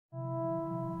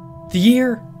The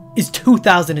year is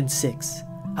 2006.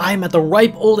 I am at the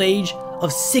ripe old age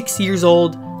of 6 years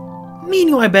old,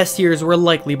 meaning my best years were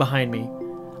likely behind me.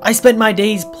 I spent my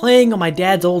days playing on my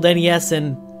dad's old NES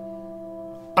and,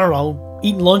 I don't know,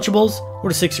 eating Lunchables.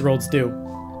 What do 6-year-olds do?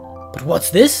 But what's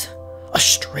this? A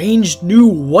strange new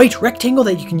white rectangle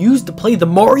that you can use to play the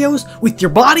Marios with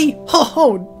your body? Ho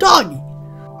ho, doggy!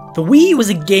 The Wii was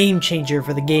a game changer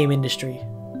for the game industry.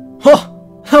 Huh,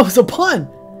 that was a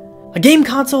pun! A game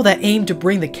console that aimed to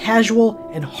bring the casual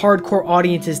and hardcore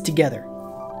audiences together.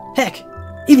 Heck,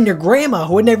 even your grandma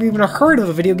who had never even heard of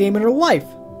a video game in her life.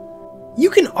 You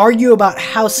can argue about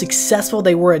how successful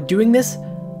they were at doing this,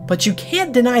 but you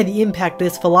can't deny the impact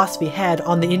this philosophy had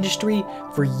on the industry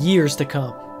for years to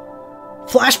come.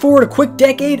 Flash forward a quick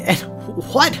decade and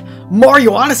what?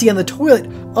 Mario Odyssey on the toilet?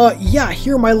 Yeah,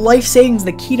 here are my life savings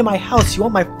and the key to my house. You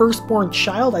want my firstborn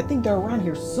child? I think they're around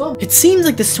here somewhere. It seems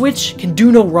like the Switch can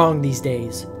do no wrong these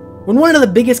days. When one of the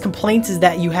biggest complaints is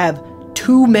that you have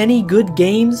too many good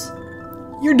games,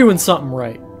 you're doing something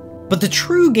right. But the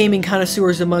true gaming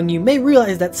connoisseurs among you may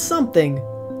realize that something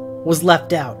was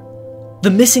left out.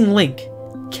 The missing link,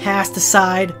 cast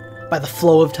aside by the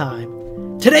flow of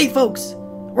time. Today, folks,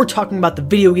 we're talking about the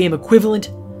video game equivalent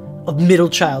of middle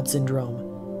child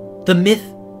syndrome. The myth,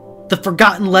 the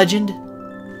forgotten legend,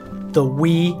 the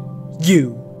Wii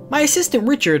U. My assistant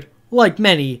Richard, like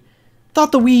many,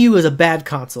 thought the Wii U was a bad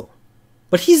console.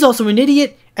 But he's also an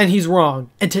idiot, and he's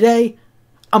wrong. And today,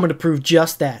 I'm going to prove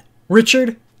just that.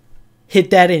 Richard,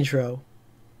 hit that intro.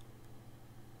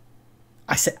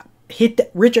 I said, hit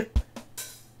that, Richard.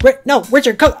 No,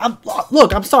 Richard, come,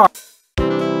 look, I'm sorry.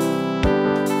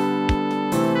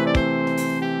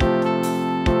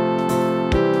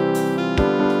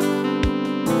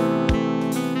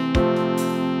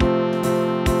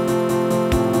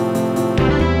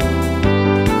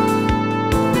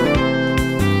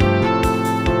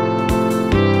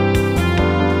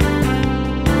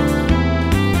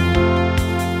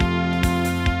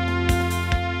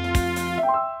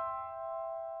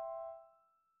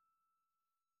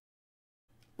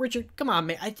 Richard, come on,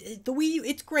 man. The Wii U,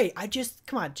 it's great.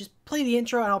 Come on, just play the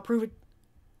intro and I'll prove it.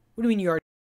 What do you mean you already...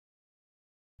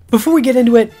 Before we get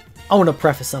into it, I want to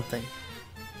preface something.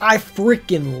 I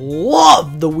freaking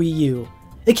love the Wii U.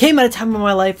 It came at a time in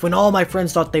my life when all my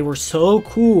friends thought they were so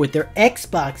cool with their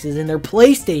Xboxes and their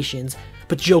PlayStations,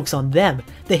 but joke's on them.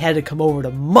 They had to come over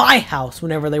to my house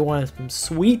whenever they wanted some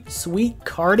sweet, sweet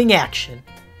karting action.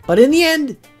 But in the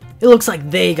end, it looks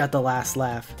like they got the last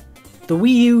laugh. The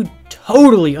Wii U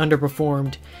totally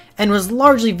underperformed and was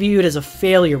largely viewed as a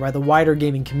failure by the wider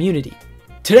gaming community.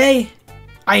 Today,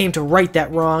 I aim to right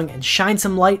that wrong and shine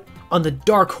some light on the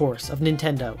dark horse of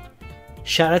Nintendo.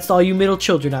 Shoutouts to all you middle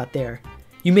children out there.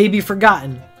 You may be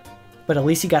forgotten, but at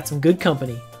least you got some good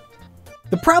company.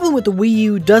 The problem with the Wii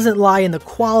U doesn't lie in the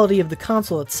quality of the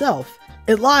console itself.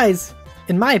 It lies,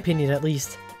 in my opinion at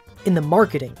least, in the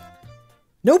marketing.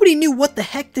 Nobody knew what the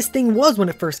heck this thing was when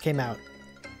it first came out.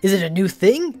 Is it a new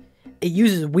thing? It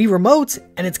uses Wii remotes,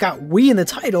 and it's got Wii in the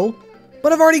title,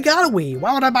 but I've already got a Wii,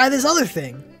 why would I buy this other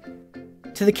thing?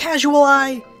 To the casual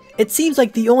eye, it seems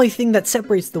like the only thing that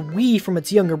separates the Wii from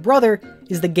its younger brother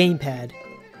is the gamepad,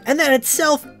 and that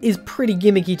itself is pretty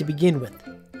gimmicky to begin with.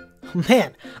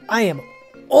 Man, I am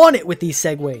on it with these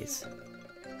segues.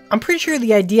 I'm pretty sure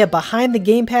the idea behind the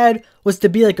gamepad was to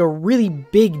be like a really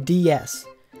big DS.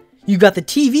 You got the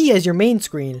TV as your main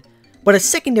screen, but a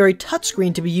secondary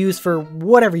touchscreen to be used for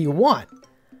whatever you want.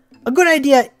 A good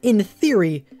idea in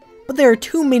theory, but there are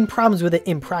two main problems with it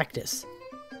in practice.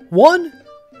 One,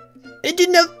 it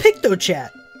didn't have PictoChat.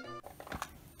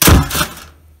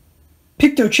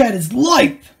 PictoChat is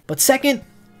life! But second,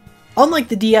 unlike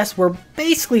the DS where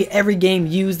basically every game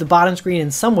used the bottom screen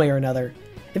in some way or another,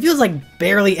 it feels like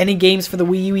barely any games for the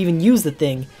Wii U even use the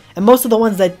thing, and most of the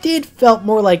ones that did felt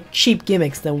more like cheap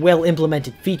gimmicks than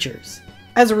well-implemented features.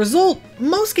 As a result,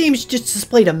 most games just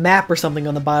displayed a map or something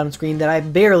on the bottom screen that I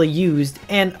barely used,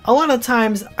 and a lot of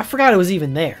times I forgot it was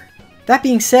even there. That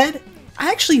being said, I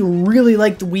actually really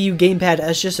like the Wii U gamepad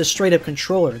as just a straight up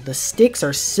controller. The sticks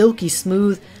are silky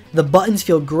smooth, the buttons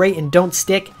feel great and don't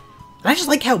stick, and I just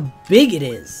like how big it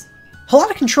is. A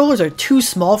lot of controllers are too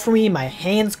small for me, my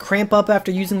hands cramp up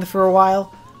after using them for a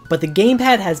while, but the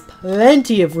gamepad has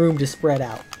plenty of room to spread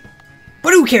out.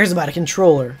 But who cares about a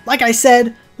controller? Like I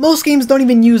said, most games don't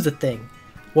even use the thing.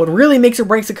 What really makes or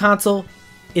breaks a console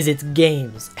is its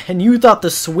games. And you thought the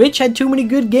Switch had too many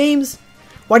good games?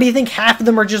 Why do you think half of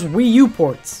them are just Wii U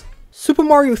ports? Super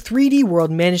Mario 3D World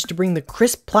managed to bring the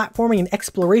crisp platforming and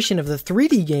exploration of the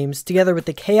 3D games together with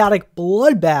the chaotic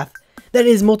bloodbath that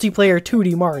is multiplayer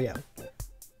 2D Mario.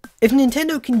 If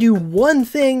Nintendo can do one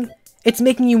thing, It's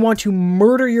making you want to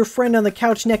murder your friend on the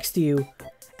couch next to you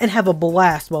and have a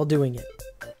blast while doing it.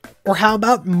 Or how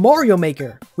about Mario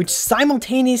Maker, which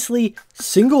simultaneously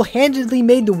single-handedly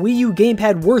made the Wii U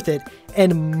gamepad worth it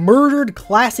and murdered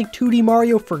classic 2D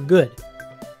Mario for good.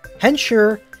 And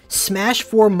sure, Smash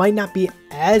 4 might not be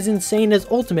as insane as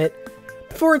Ultimate,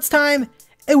 but for its time,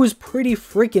 it was pretty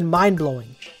freaking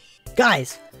mind-blowing.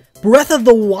 Guys, Breath of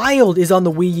the Wild is on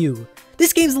the Wii U.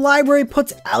 This game's library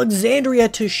puts Alexandria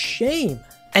to shame.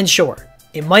 And sure,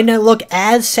 it might not look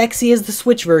as sexy as the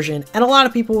Switch version, and a lot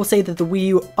of people will say that the Wii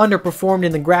U underperformed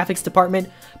in the graphics department,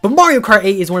 but Mario Kart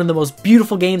 8 is one of the most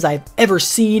beautiful games I've ever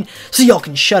seen, so y'all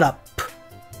can shut up.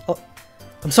 Oh,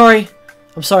 I'm sorry,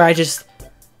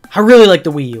 I really like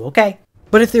the Wii U, okay?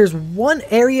 But if there's one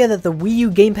area that the Wii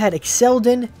U gamepad excelled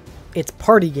in, it's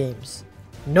party games.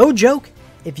 No joke,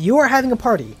 if you are having a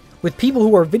party, with people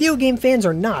who are video game fans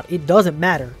or not, it doesn't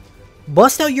matter.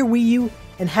 Bust out your Wii U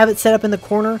and have it set up in the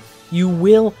corner. You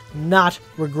will not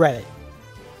regret it.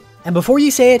 And before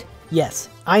you say it, yes,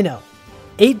 I know.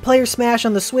 8-player Smash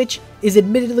on the Switch is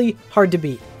admittedly hard to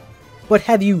beat. But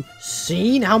have you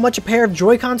seen how much a pair of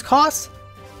Joy-Cons costs?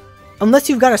 Unless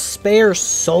you've got a spare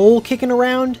soul kicking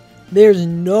around, there's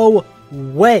no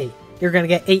way you're gonna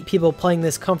get 8 people playing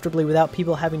this comfortably without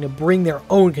people having to bring their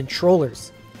own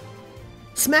controllers.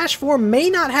 Smash 4 may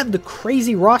not have the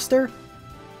crazy roster,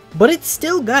 but it's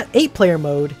still got 8-player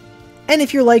mode. And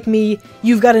if you're like me,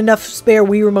 you've got enough spare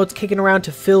Wii remotes kicking around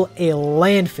to fill a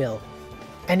landfill.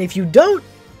 And if you don't,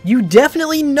 you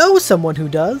definitely know someone who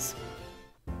does.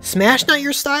 Smash not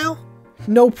your style?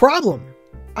 No problem.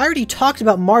 I already talked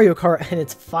about Mario Kart and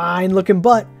its fine looking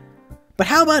butt, but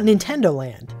how about Nintendo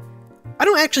Land? I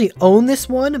don't actually own this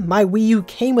one, my Wii U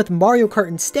came with Mario Kart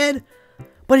instead,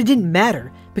 but it didn't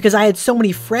matter because I had so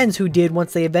many friends who did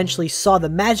once they eventually saw the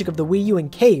magic of the Wii U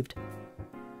and caved.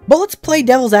 But let's play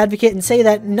devil's advocate and say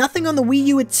that nothing on the Wii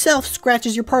U itself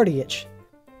scratches your party itch.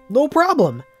 No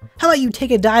problem. How about you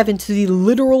take a dive into the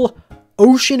literal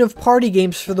ocean of party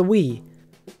games for the Wii?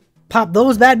 Pop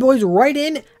those bad boys right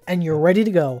in and you're ready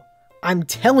to go. I'm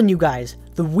telling you guys,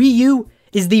 the Wii U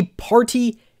is the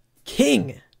party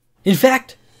king. In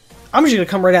fact, I'm just gonna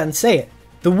come right out and say it.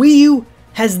 The Wii U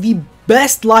has the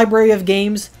best library of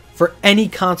games for any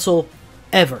console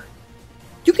ever.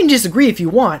 You can disagree if you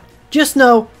want, just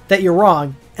know that you're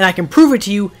wrong, and I can prove it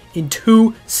to you in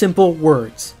 2 simple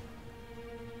words.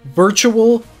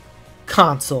 Virtual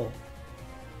Console.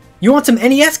 You want some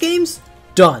NES games?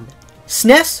 Done.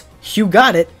 SNES? You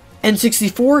got it.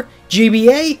 N64?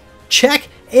 GBA? Check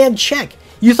and check.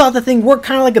 You thought the thing worked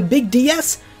kind of like a big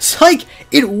DS? Psych!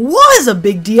 It was a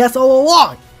big DS all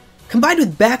along! Combined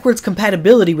with backwards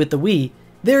compatibility with the Wii,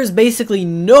 there is basically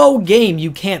no game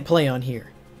you can't play on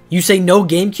here. You say no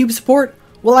GameCube support?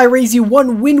 Well, I raise you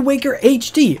one Wind Waker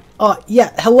HD.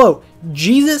 Yeah, hello,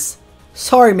 Jesus?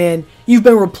 Sorry man, you've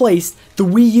been replaced. The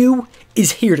Wii U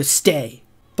is here to stay.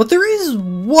 But there is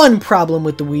one problem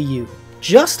with the Wii U.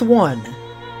 Just one.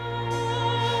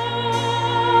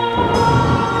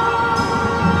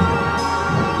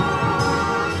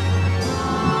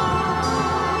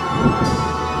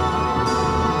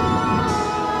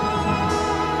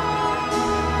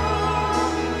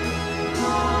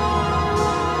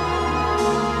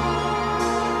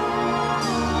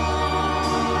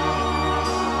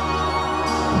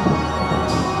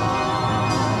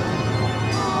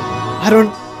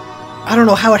 I don't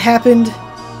know how it happened.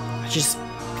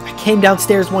 I came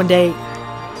downstairs one day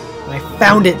and I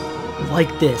found it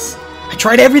like this. I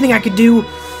tried everything I could do,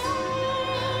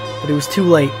 but it was too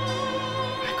late.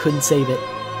 I couldn't save it.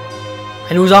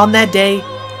 And it was on that day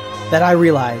that I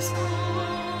realized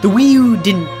the Wii U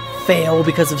didn't fail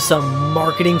because of some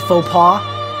marketing faux pas.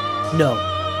 No.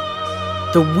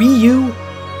 The Wii U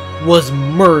was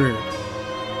murdered.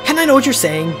 And I know what you're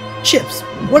saying. Chips,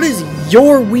 what does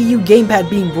your Wii U gamepad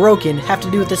being broken have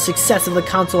to do with the success of the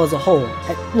console as a whole?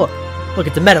 Look,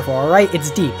 it's a metaphor, alright?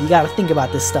 It's deep. You gotta think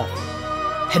about this stuff.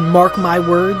 And mark my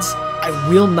words, I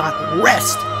will not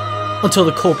rest until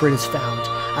the culprit is found.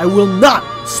 I will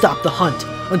not stop the hunt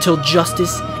until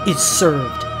justice is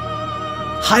served.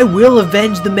 I will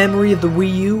avenge the memory of the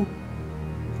Wii U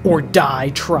or die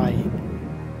trying.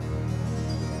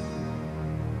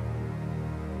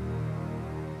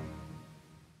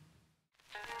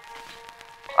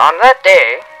 On that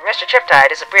day, Mr. CrUsader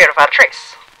disappeared without a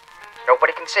trace. Nobody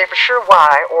can say for sure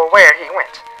why or where he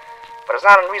went, but it's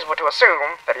not unreasonable to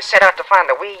assume that he set out to find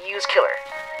the Wii U's killer.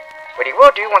 What he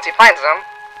will do once he finds them,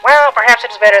 well, perhaps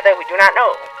it is better that we do not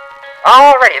know.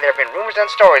 Already there have been rumors and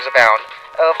stories abound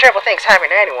of terrible things happening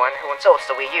to anyone who insults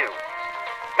the Wii U.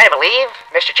 Many believe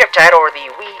Mr. CrUsader, or the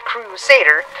Wii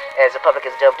CrUsader, as the public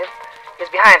has dubbed him, is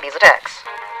behind these attacks,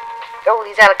 though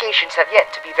these allegations have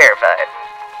yet to be verified.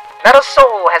 Not a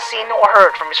soul has seen or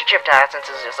heard from Mr. ChiptIde since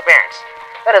his disappearance.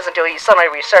 That is until he suddenly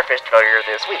resurfaced earlier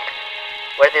this week.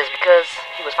 Whether it is because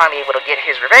he was finally able to get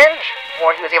his revenge,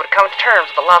 or he was able to come to terms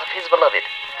with the loss of his beloved,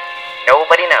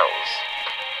 nobody knows.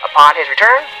 Upon his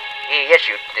return, he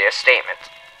issued this statement.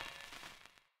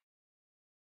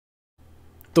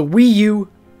 The Wii U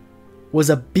was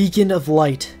a beacon of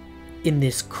light in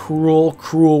this cruel,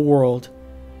 cruel world.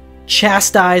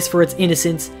 Chastised for its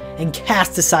innocence and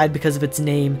cast aside because of its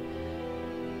name.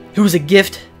 It was a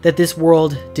gift that this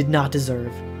world did not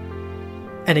deserve.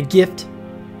 And a gift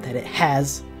that it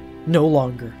has no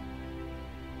longer.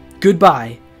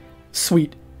 Goodbye,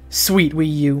 sweet, sweet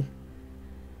Wii U.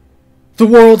 The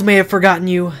world may have forgotten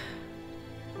you,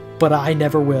 but I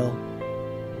never will.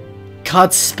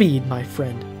 Godspeed, my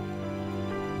friend.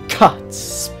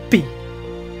 Godspeed.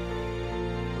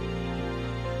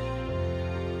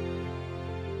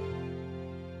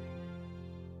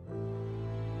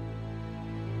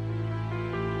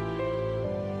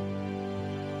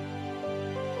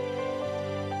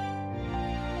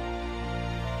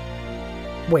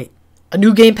 Wait, a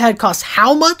new gamepad costs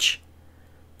how much?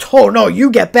 Oh no, you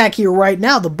get back here right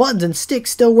now. The buttons and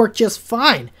sticks still work just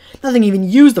fine. Nothing even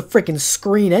used the frickin'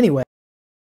 screen anyway.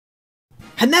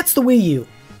 And that's the Wii U.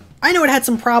 I know it had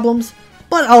some problems,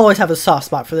 but I'll always have a soft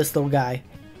spot for this little guy.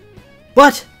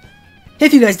 But,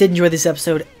 if you guys did enjoy this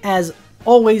episode, as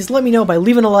always, let me know by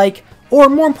leaving a like, or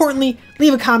more importantly,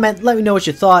 leave a comment, let me know what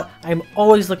you thought. I'm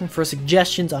always looking for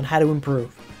suggestions on how to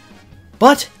improve.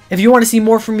 But, if you want to see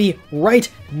more from me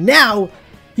right now,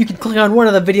 you can click on one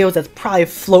of the videos that's probably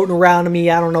floating around to me,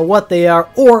 I don't know what they are,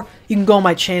 or you can go on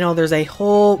my channel. There's a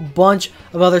whole bunch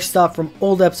of other stuff from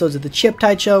old episodes of The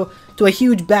TheChiptide Show to a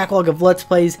huge backlog of Let's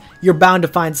Plays. You're bound to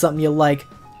find something you like,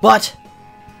 but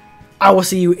I will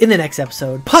see you in the next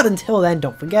episode. But until then,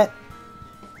 don't forget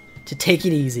to take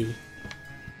it easy.